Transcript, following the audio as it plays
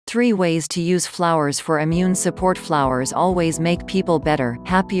3 ways to use flowers for immune support. Flowers always make people better,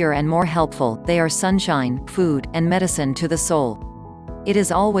 happier and more helpful. They are sunshine, food, and medicine to the soul. It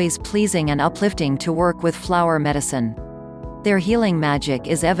is always pleasing and uplifting to work with flower medicine. Their healing magic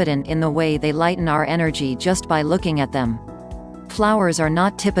is evident in the way they lighten our energy just by looking at them. Flowers are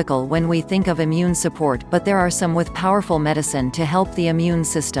not typical when we think of immune support, but there are some with powerful medicine to help the immune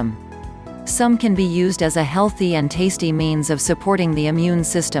system. Some can be used as a healthy and tasty means of supporting the immune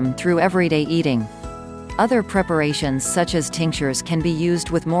system through everyday eating. Other preparations such as tinctures can be used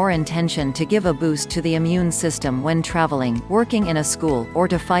with more intention to give a boost to the immune system when traveling, working in a school, or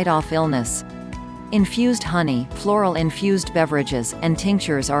to fight off illness. Infused honey, floral-infused beverages, and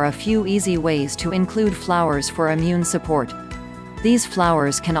tinctures are a few easy ways to include flowers for immune support. These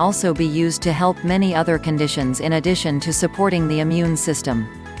flowers can also be used to help many other conditions in addition to supporting the immune system.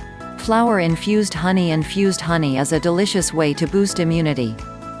 Flower-infused honey. Infused honey is a delicious way to boost immunity.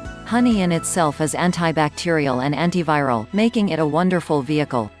 Honey in itself is antibacterial and antiviral, making it a wonderful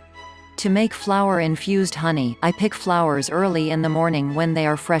vehicle. To make flower-infused honey, I pick flowers early in the morning when they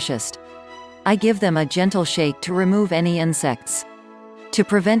are freshest. I give them a gentle shake to remove any insects. To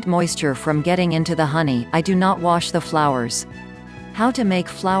prevent moisture from getting into the honey, I do not wash the flowers. How to make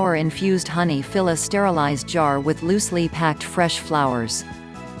flower-infused honey. Fill a sterilized jar with loosely packed fresh flowers.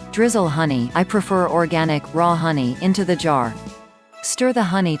 Drizzle honey, I prefer organic, raw honey, into the jar. Stir the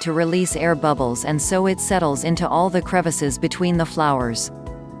honey to release air bubbles and so it settles into all the crevices between the flowers.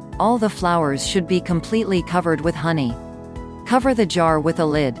 All the flowers should be completely covered with honey. Cover the jar with a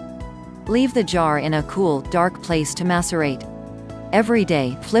lid. Leave the jar in a cool, dark place to macerate. Every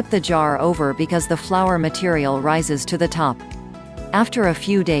day, flip the jar over because the flower material rises to the top. After a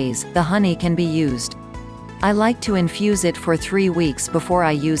few days, the honey can be used. I like to infuse it for 3 weeks before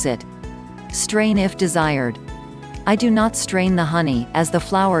I use it. Strain if desired. I do not strain the honey, as the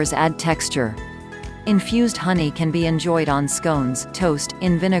flowers add texture. Infused honey can be enjoyed on scones, toast,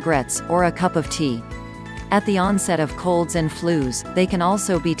 in vinaigrettes, or a cup of tea. At the onset of colds and flus, they can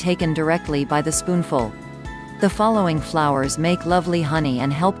also be taken directly by the spoonful. The following flowers make lovely honey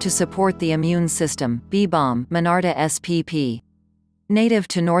and help to support the immune system. Bee balm, Monarda spp. Native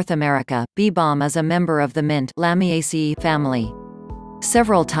to North America, bee balm is a member of the mint Lamiaceae family.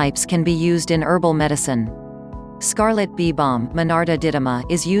 Several types can be used in herbal medicine. Scarlet bee balm, Monarda didyma,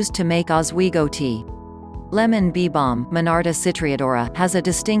 is used to make Oswego tea. Lemon bee balm, Monarda citriodora, has a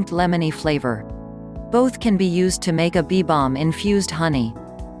distinct lemony flavor. Both can be used to make a bee balm infused honey.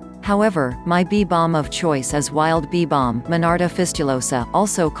 However, my bee balm of choice is wild bee balm, Monarda fistulosa,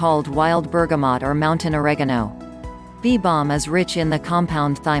 also called wild bergamot or mountain oregano. Bee balm is rich in the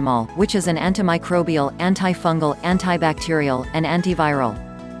compound thymol, which is an antimicrobial, antifungal, antibacterial, and antiviral.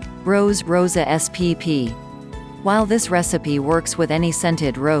 Rose Rosa spp. While this recipe works with any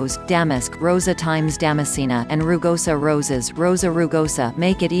scented rose, damask Rosa times damascena and rugosa roses Rosa rugosa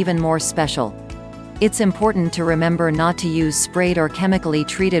make it even more special. It's important to remember not to use sprayed or chemically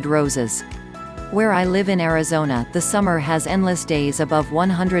treated roses. Where I live in Arizona, the summer has endless days above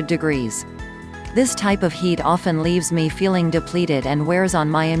 100 degrees. This type of heat often leaves me feeling depleted and wears on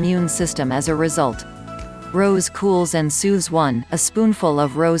my immune system as a result. Rose cools and soothes. A spoonful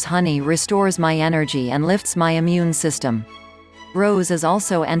of rose honey restores my energy and lifts my immune system. Rose is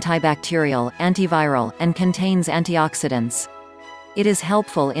also antibacterial, antiviral, and contains antioxidants. It is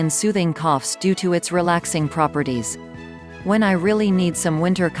helpful in soothing coughs due to its relaxing properties. When I really need some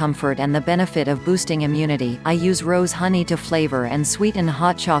winter comfort and the benefit of boosting immunity, I use rose honey to flavor and sweeten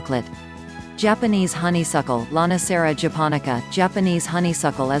hot chocolate. Japanese honeysuckle, Lonicera japonica. Japanese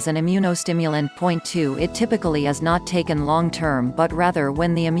honeysuckle is an immunostimulant. Point 2. It typically is not taken long-term but rather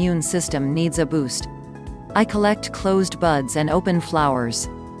when the immune system needs a boost. I collect closed buds and open flowers.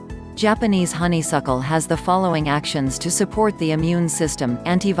 Japanese honeysuckle has the following actions to support the immune system: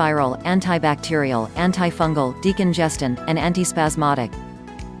 antiviral, antibacterial, antifungal, decongestant, and antispasmodic.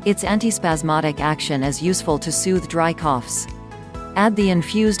 Its antispasmodic action is useful to soothe dry coughs. Add the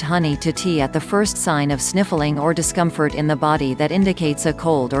infused honey to tea at the first sign of sniffling or discomfort in the body that indicates a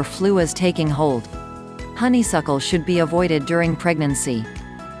cold or flu is taking hold. Honeysuckle should be avoided during pregnancy.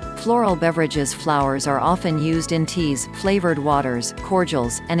 Floral beverages. Flowers are often used in teas, flavored waters,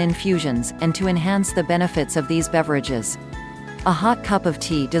 cordials, and infusions, and to enhance the benefits of these beverages. A hot cup of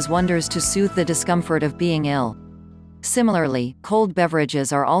tea does wonders to soothe the discomfort of being ill. Similarly, cold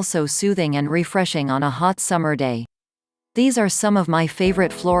beverages are also soothing and refreshing on a hot summer day. These are some of my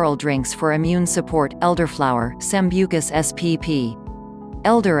favorite floral drinks for immune support. Elderflower, Sambucus spp.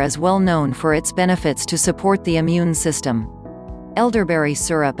 Elder is well known for its benefits to support the immune system. Elderberry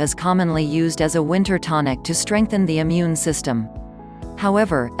syrup is commonly used as a winter tonic to strengthen the immune system.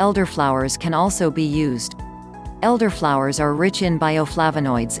 However, elderflowers can also be used. Elderflowers are rich in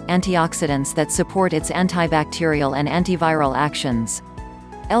bioflavonoids, antioxidants that support its antibacterial and antiviral actions.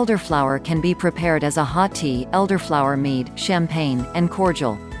 Elderflower can be prepared as a hot tea, elderflower mead, champagne, and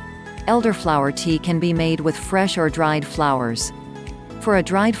cordial. Elderflower tea can be made with fresh or dried flowers. For a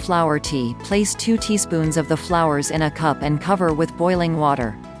dried flower tea, place 2 teaspoons of the flowers in a cup and cover with boiling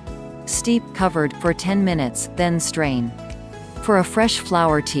water. Steep, covered, for 10 minutes, then strain. For a fresh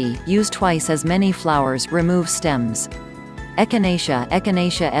flower tea, use twice as many flowers, remove stems. Echinacea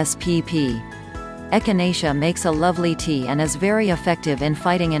spp. Echinacea makes a lovely tea and is very effective in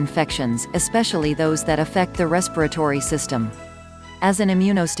fighting infections, especially those that affect the respiratory system. As an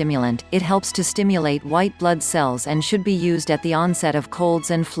immunostimulant, it helps to stimulate white blood cells and should be used at the onset of colds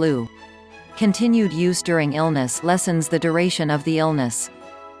and flu. Continued use during illness lessens the duration of the illness.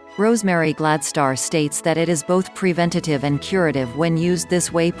 Rosemary Gladstar states that it is both preventative and curative when used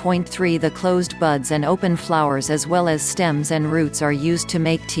this way. 3 The closed buds and open flowers as well as stems and roots are used to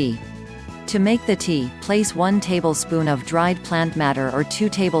make tea. To make the tea, place 1 tablespoon of dried plant matter or 2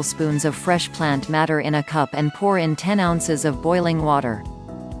 tablespoons of fresh plant matter in a cup and pour in 10 ounces of boiling water.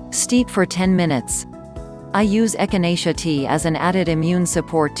 Steep for 10 minutes. I use echinacea tea as an added immune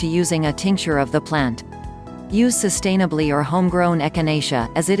support to using a tincture of the plant. Use sustainably or homegrown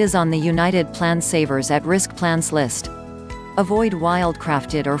echinacea, as it is on the United Plant Savers at Risk plants list. Avoid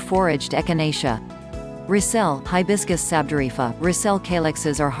wildcrafted or foraged echinacea. Ricelle, Hibiscus sabdarifa. Ricelle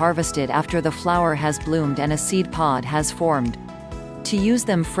calyxes are harvested after the flower has bloomed and a seed pod has formed. To use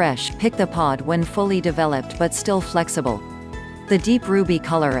them fresh, pick the pod when fully developed but still flexible. The deep ruby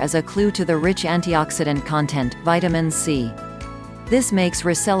color is a clue to the rich antioxidant content, vitamin C. This makes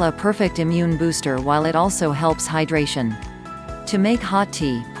Ricelle a perfect immune booster while it also helps hydration. To make hot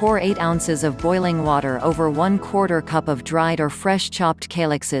tea, pour 8 ounces of boiling water over 1/4 cup of dried or fresh chopped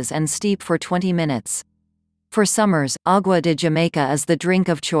calyxes and steep for 20 minutes. For summers, agua de Jamaica is the drink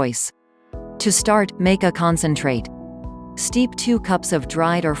of choice. To start, make a concentrate. Steep 2 cups of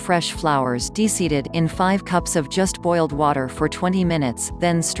dried or fresh flowers deseeded in 5 cups of just boiled water for 20 minutes,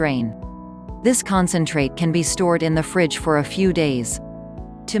 then strain. This concentrate can be stored in the fridge for a few days.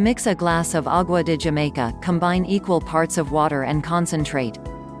 To mix a glass of agua de Jamaica, combine equal parts of water and concentrate.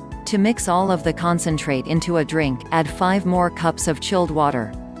 To mix all of the concentrate into a drink, add 5 more cups of chilled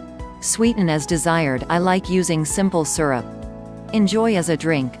water. Sweeten as desired. I like using simple syrup. Enjoy as a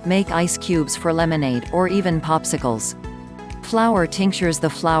drink, make ice cubes for lemonade, or even popsicles. Flower tinctures. The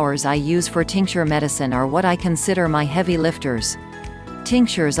flowers I use for tincture medicine are what I consider my heavy lifters.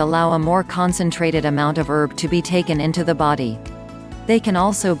 Tinctures allow a more concentrated amount of herb to be taken into the body. They can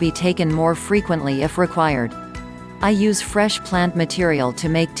also be taken more frequently if required. I use fresh plant material to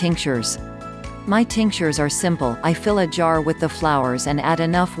make tinctures. My tinctures are simple. I fill a jar with the flowers and add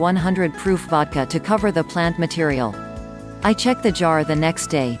enough 100 proof vodka to cover the plant material. I check the jar the next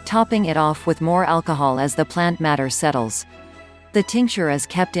day, topping it off with more alcohol as the plant matter settles. The tincture is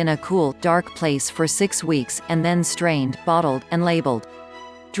kept in a cool, dark place for 6 weeks, and then strained, bottled, and labeled.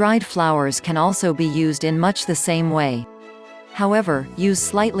 Dried flowers can also be used in much the same way. However, use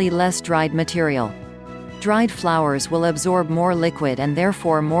slightly less dried material. Dried flowers will absorb more liquid and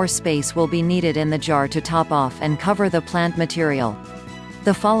therefore more space will be needed in the jar to top off and cover the plant material.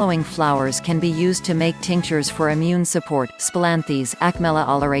 The following flowers can be used to make tinctures for immune support. Spilanthes, Acmella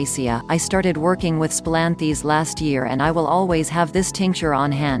oleracea. I started working with spilanthes last year and I will always have this tincture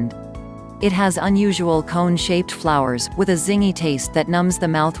on hand. It has unusual cone-shaped flowers, with a zingy taste that numbs the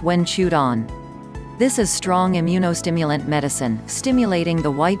mouth when chewed on. This is strong immunostimulant medicine, stimulating the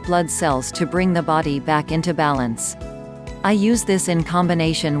white blood cells to bring the body back into balance. I use this in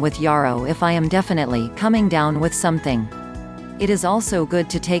combination with yarrow if I am definitely coming down with something. It is also good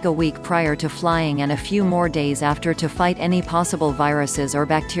to take a week prior to flying and a few more days after to fight any possible viruses or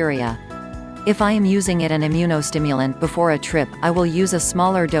bacteria. If I am using it an immunostimulant before a trip, I will use a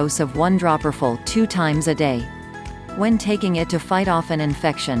smaller dose of 1 dropperful 2 times a day. When taking it to fight off an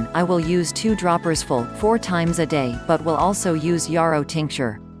infection, I will use 2 droppersful 4 times a day, but will also use yarrow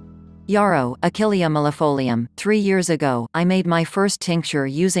tincture. Yarrow, Achillea millefolium. 3 years ago, I made my first tincture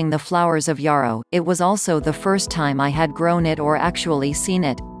using the flowers of yarrow. It was also the first time I had grown it or actually seen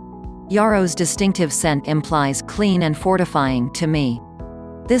it. Yarrow's distinctive scent implies clean and fortifying to me.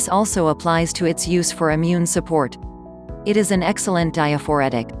 This also applies to its use for immune support. It is an excellent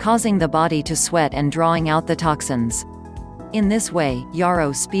diaphoretic, causing the body to sweat and drawing out the toxins. In this way,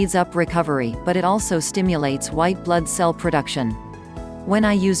 yarrow speeds up recovery, but it also stimulates white blood cell production. When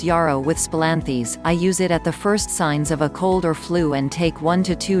I use yarrow with spilanthes, I use it at the first signs of a cold or flu and take 1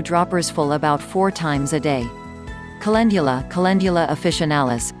 to 2 droppersful about 4 times a day. Calendula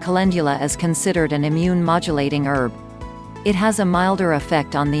officinalis. Calendula is considered an immune-modulating herb. It has a milder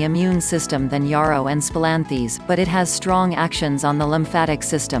effect on the immune system than yarrow and spilanthes, but it has strong actions on the lymphatic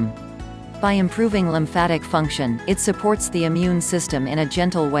system. By improving lymphatic function, it supports the immune system in a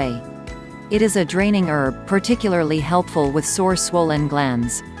gentle way. It is a draining herb, particularly helpful with sore swollen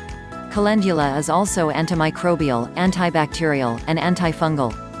glands. Calendula is also antimicrobial, antibacterial, and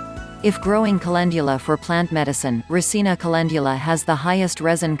antifungal. If growing calendula for plant medicine, Ricina calendula has the highest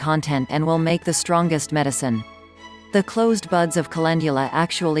resin content and will make the strongest medicine. The closed buds of calendula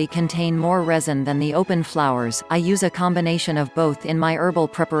actually contain more resin than the open flowers. I use a combination of both in my herbal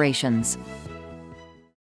preparations.